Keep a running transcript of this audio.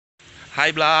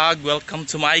Hi vlog, welcome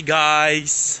to my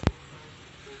guys.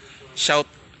 Shout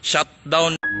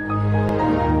down.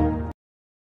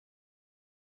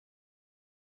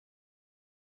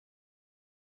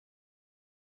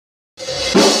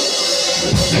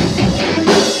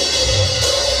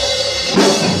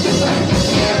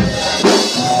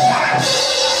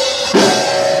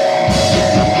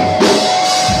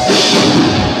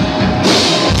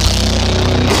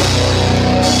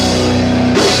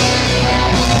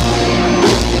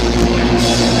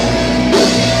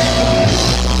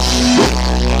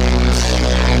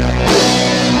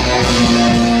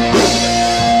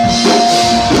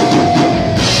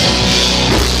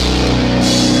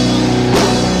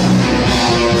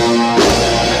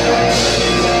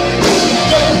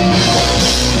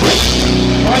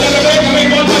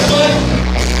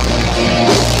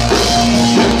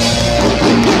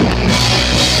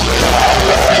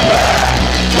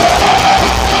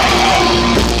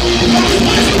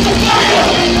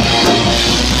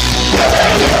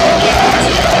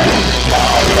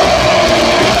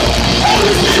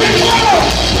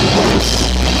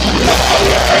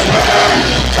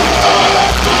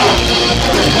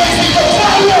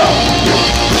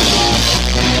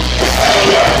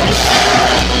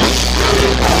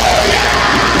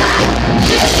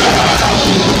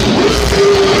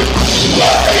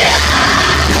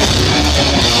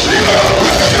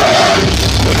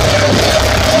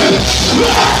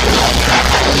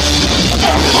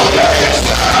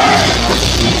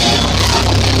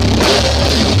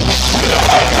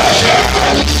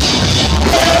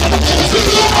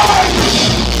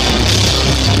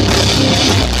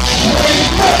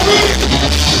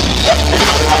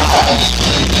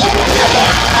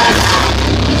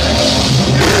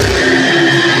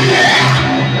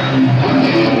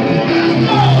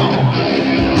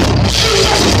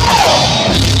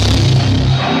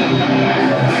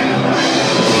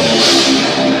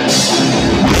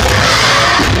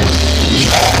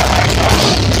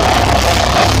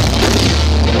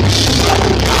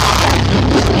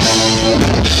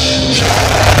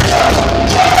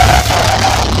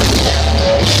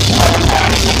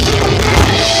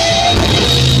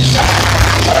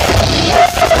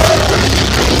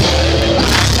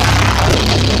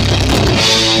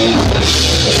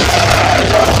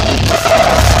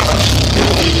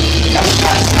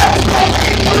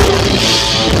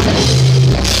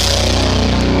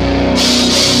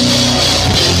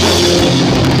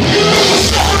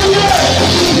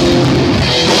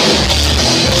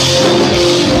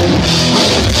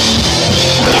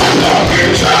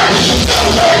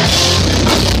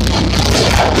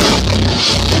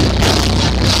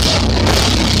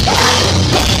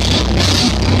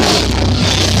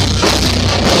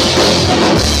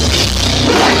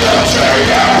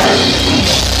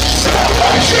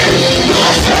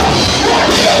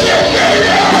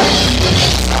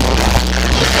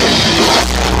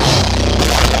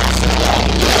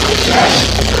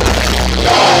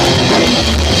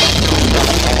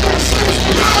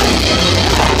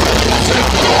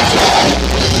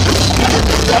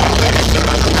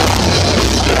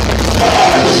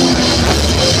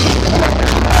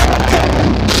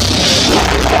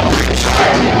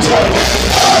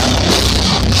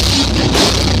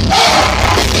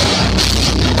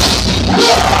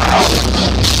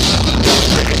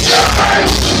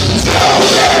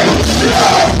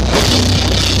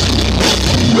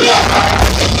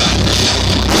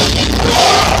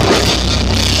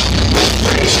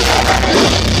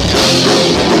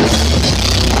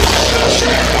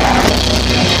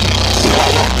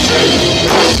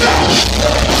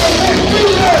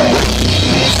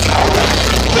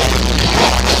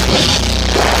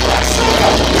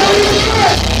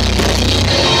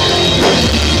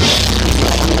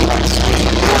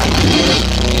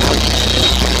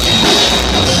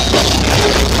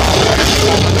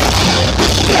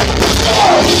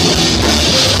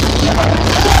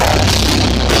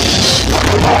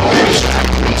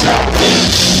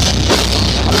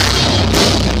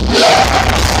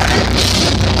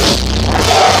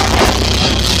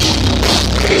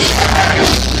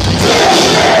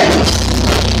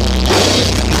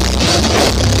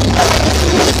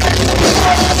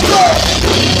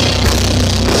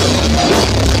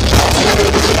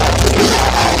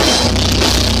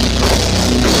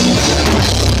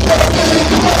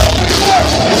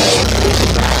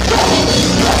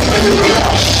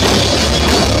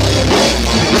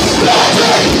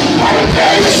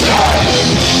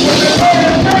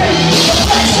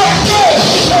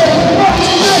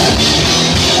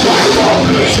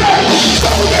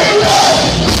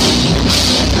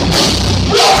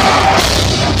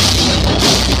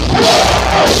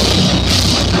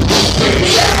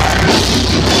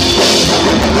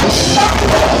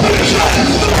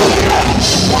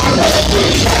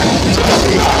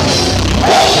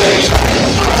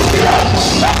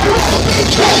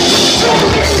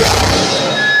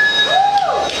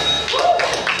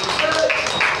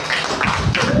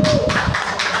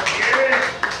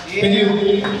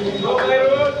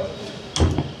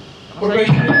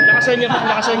 Lakasan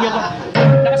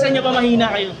nyo pa, mahina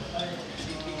kayo.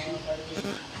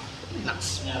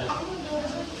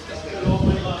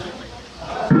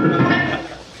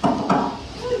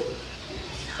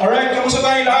 Alright, kamusta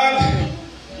tayong lahat?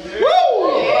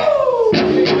 Woo!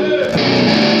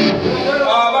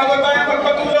 Bago tayo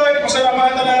magpatuloy,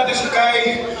 pasalamatan natin si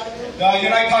Kai, the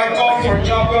Unite Hardcore for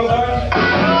job well done.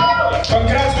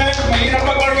 Congrats, man. Mahirap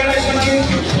mag-organize ng gym.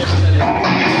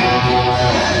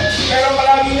 Pero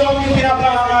palagi nyo yung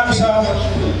pinapahangan sa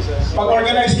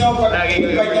pag-organize nyo,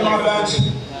 pag-invite ng mga fans.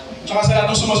 Tsaka sa lahat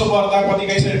ng sumusuporta, pati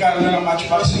kay Sir Carlo ng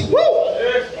Matchbox.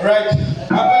 Alright.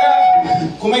 Pala,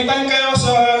 kung may time kayo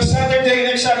sa Saturday,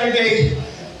 next Saturday,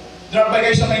 drop by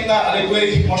kayo sa Kainta,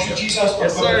 Aligway, Moshu Jesus,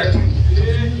 Yes, sir.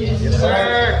 Yes, sir.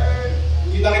 Alright.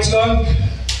 Kita-kits doon.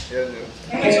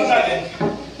 Next song natin.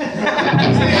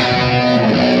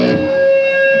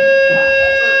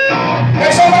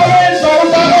 Next song natin,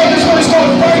 bago-bago. This one is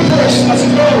called Fighters. Let's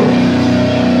go.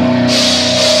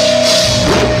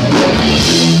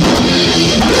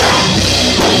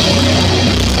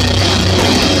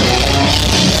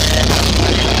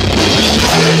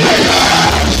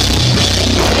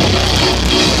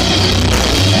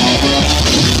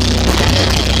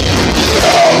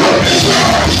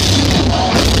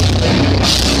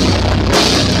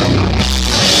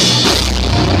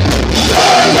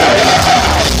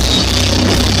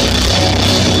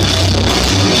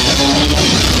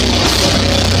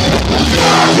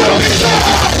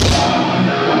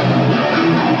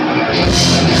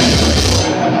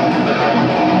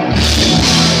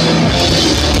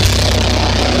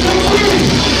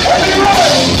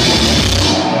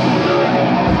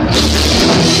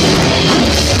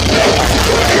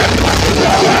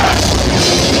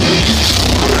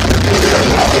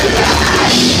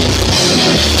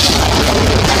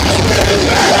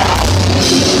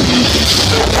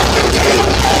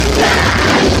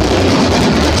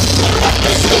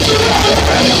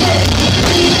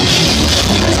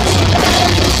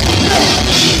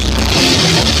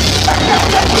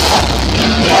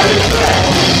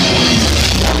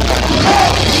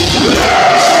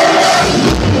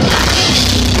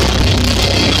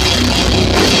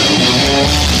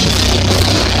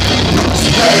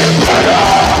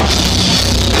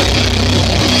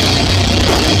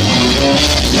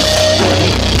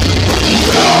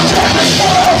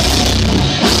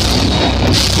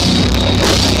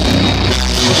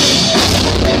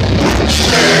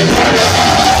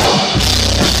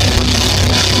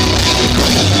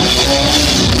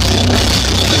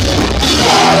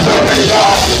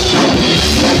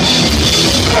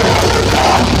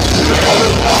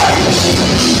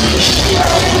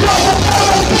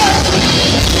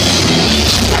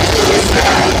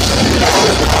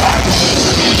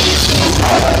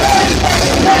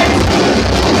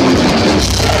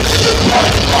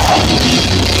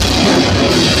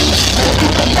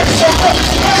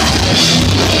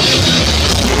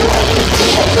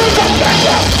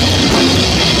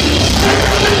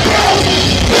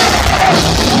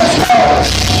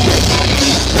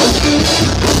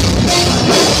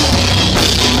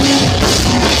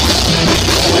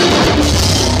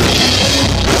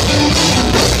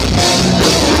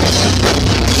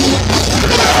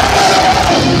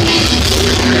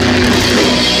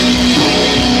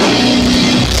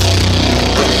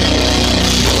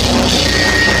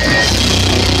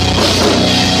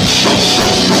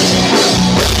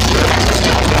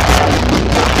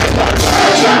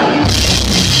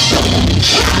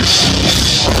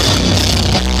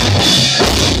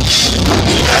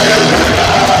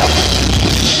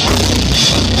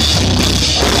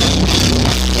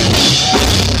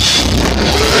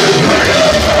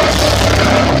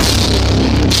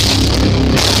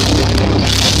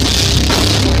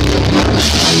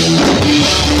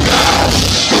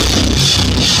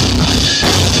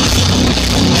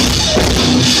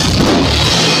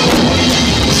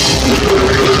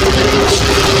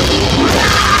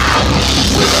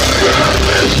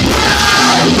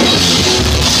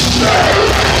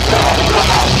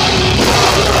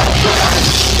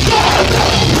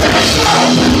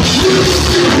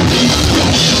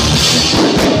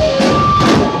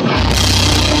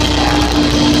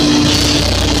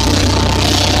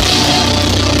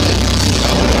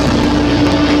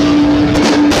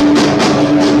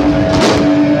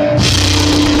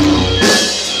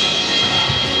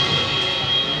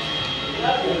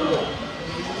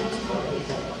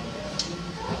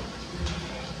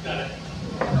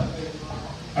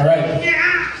 Alright.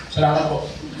 Salamat po.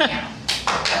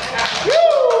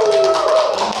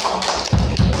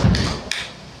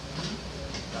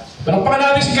 Palakpakan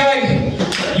natin si Kai.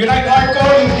 Unite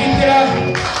Hardcore, yung team nila.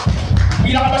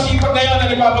 pinakamasipag ngayon na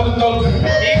nagpapatutol.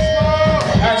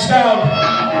 Hands down.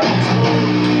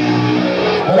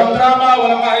 Walang drama,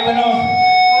 walang kahit ano.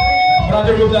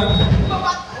 Brotherhood lang.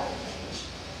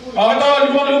 Okay to,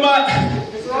 lumang-luma.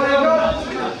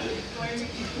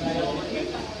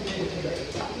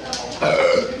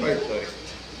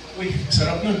 Uy,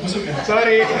 sarap nun. Busog ka.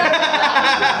 Sorry.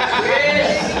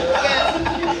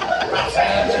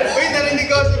 Uy, narinig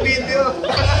ko sa video.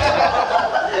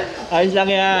 Ayos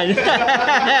lang yan.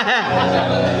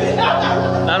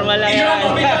 Normal lang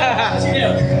yan. Sino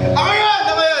yun? Ako yun!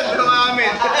 Ako yun!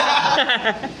 Lumamin.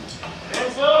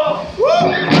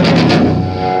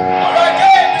 Alright,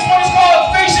 game! This one is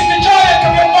called Facing the Giant.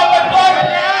 Kami ang Batman Blood.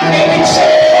 Aiming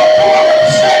safe.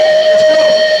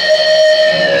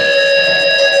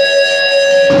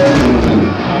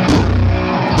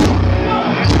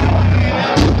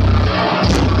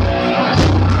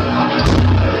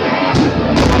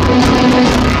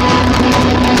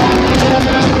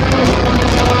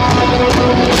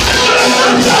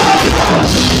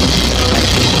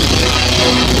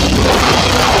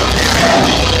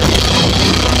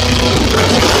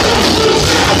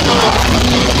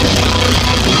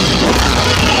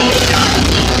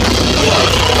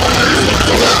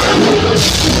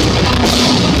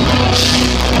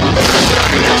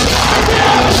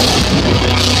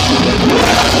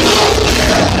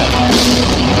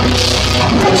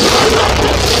 Thank you.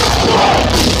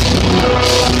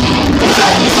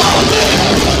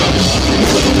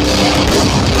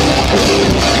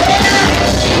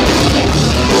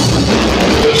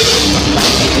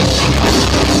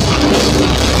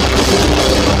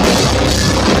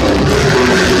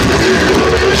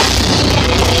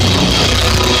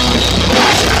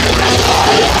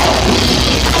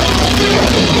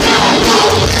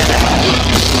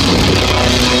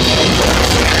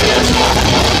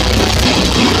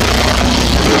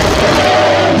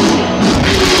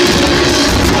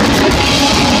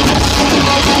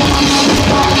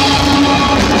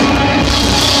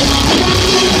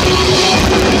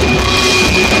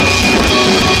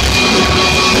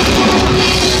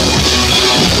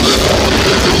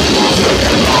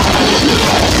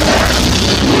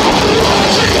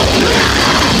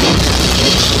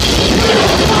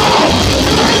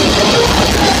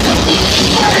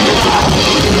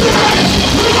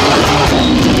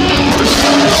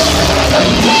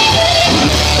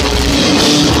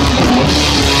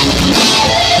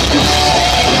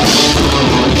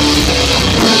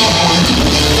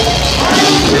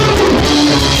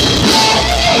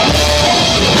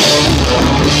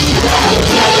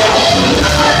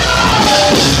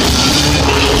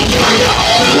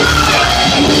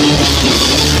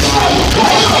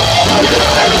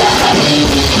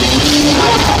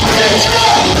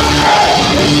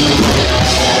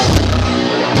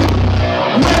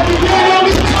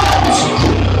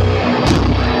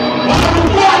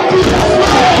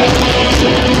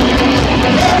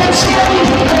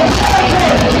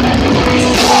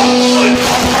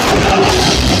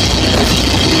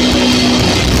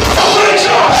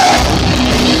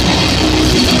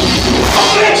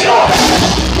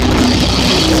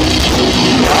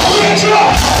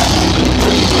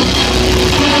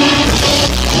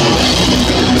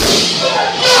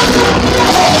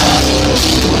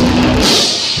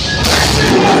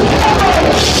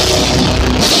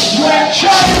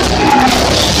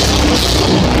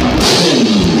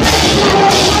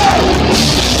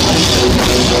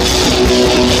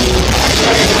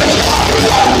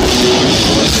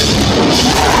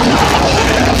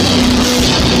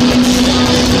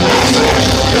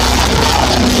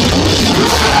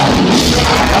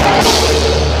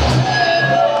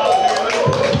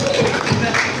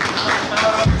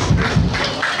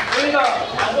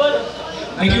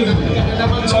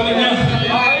 Solid na.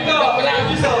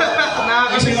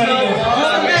 Nakakasing ka rito.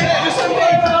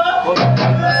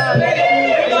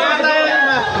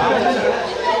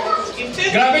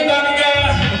 Grabe, dami ka.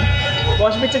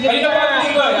 Kanina pa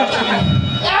natin ko actually.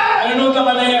 Nanonood ka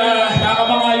pala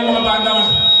nakakabanga yung mga banda.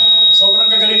 Sobrang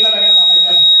gagaling talaga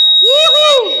nakakaiba.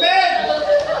 Woohoo!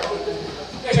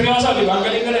 Eh, seryoso, di ba? Ang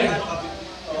galing ka rin.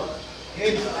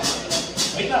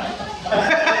 Wait na.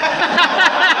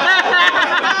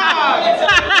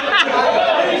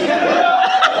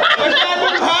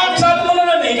 Sabi mo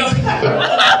naman eh.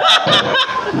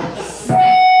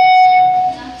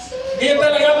 Ganyan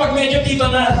talaga pag medyo tito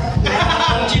na.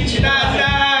 Chin-chin.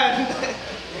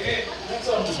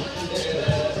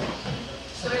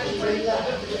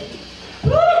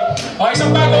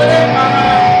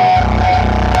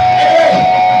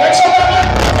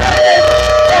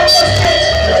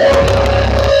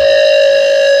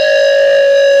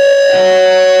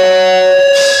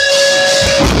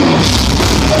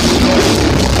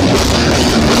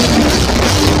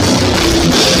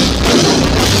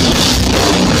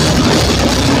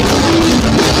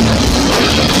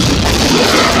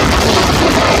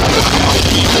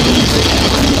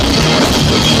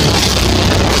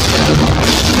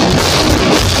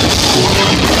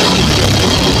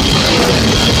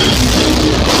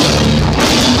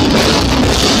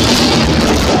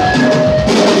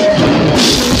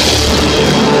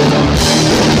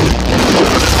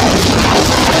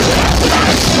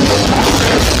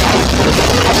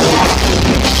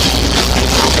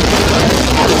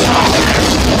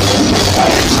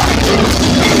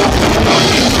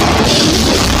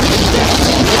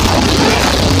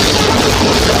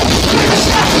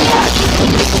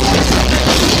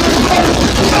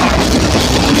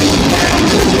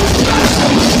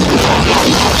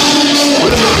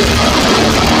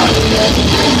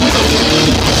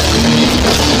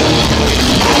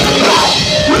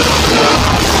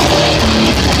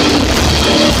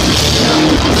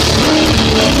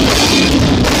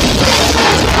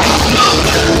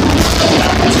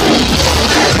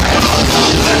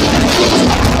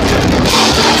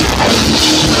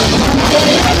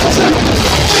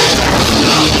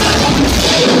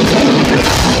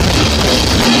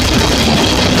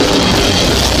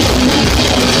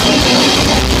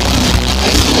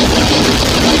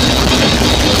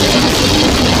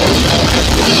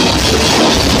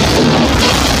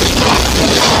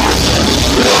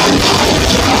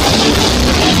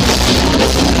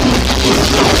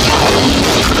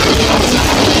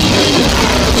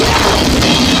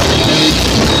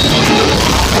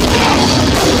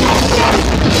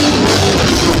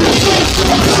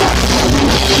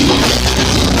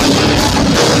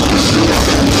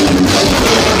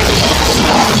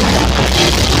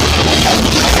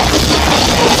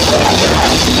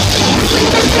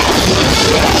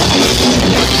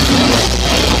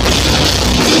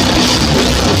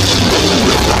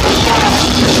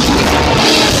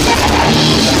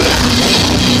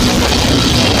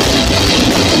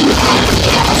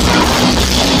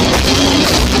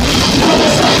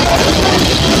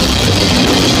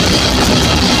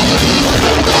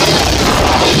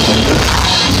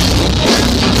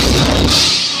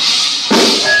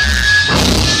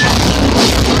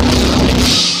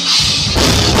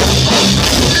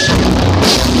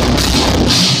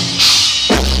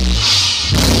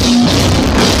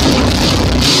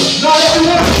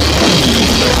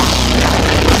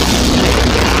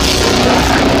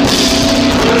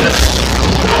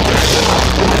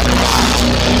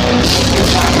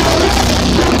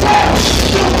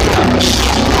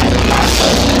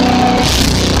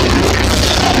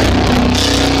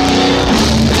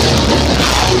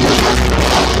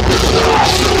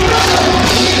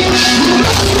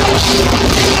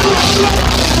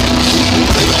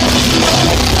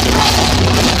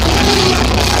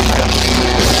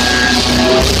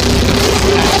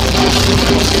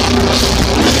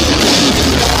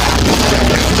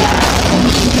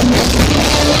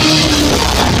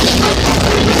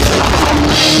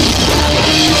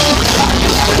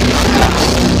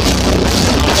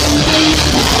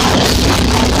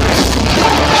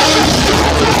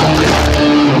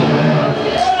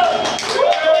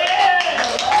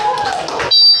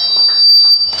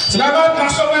 Salamat,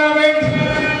 next song na namin.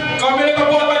 Kami na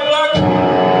kabuhat by Black.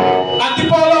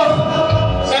 Antipolo.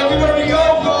 Everywhere we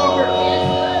go.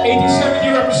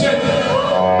 1870 represent.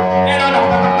 And ano,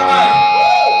 tataktakan.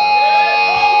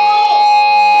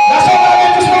 That's all I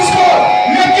get this one score.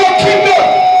 Let your kingdom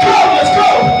come. Let's go.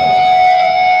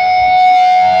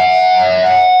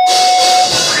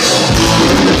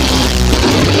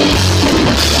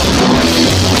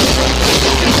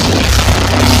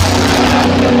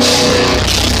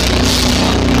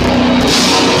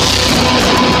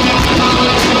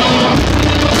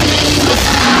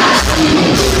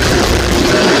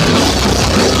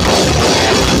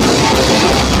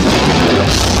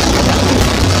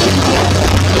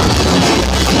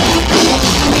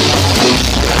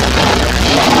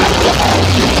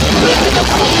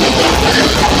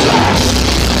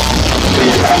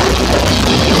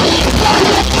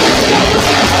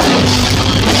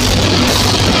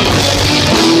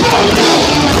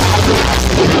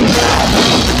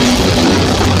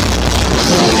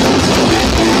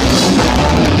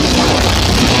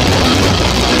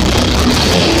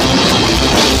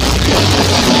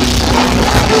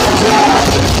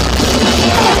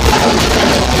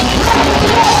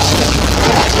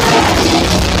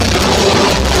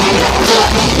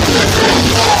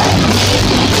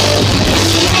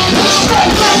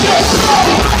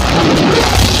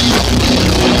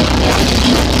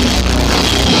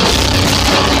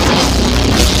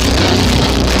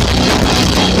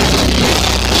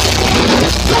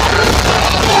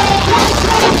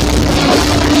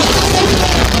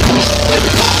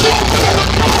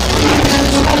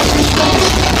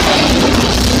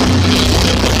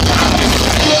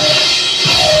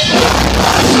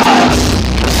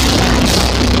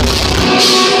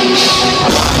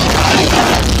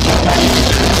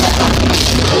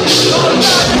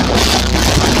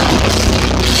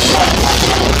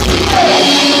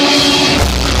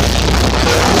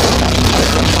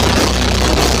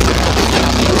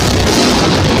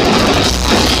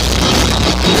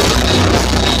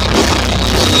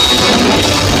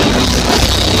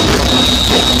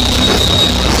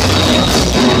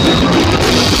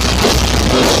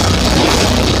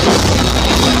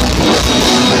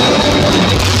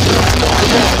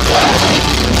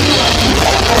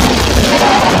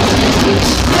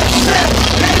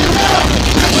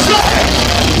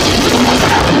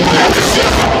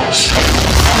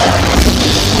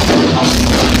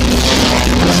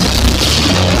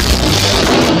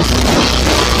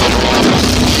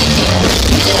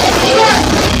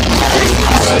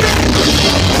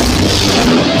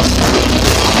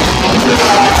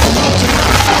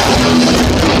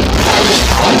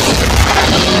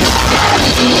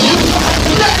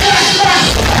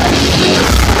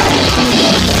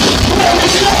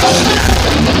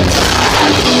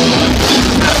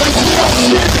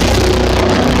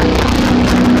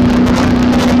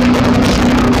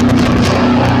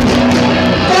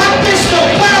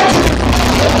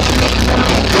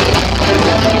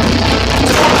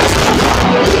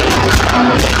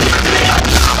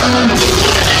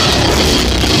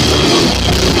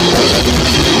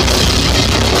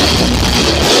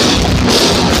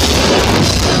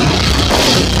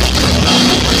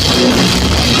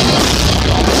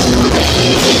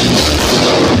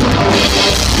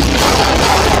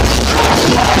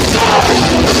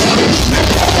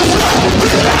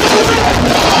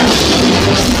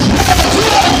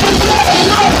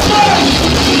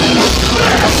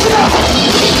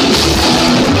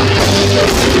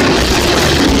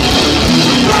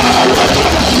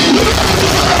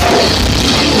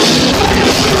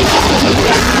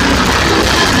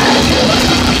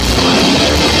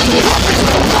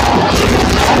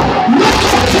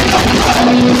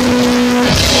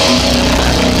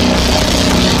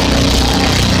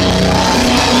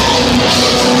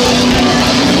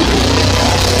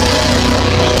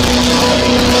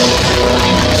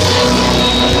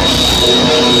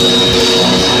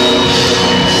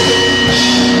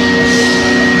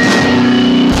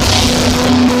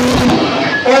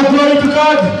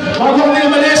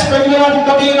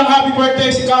 happy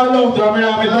birthday si Carlo, drummer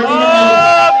namin.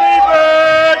 Happy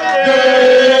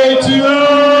birthday to you!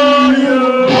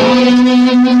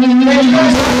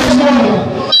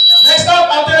 Next up,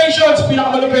 alterations,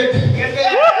 pinakamalupit.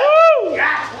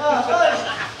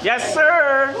 Yes, sir!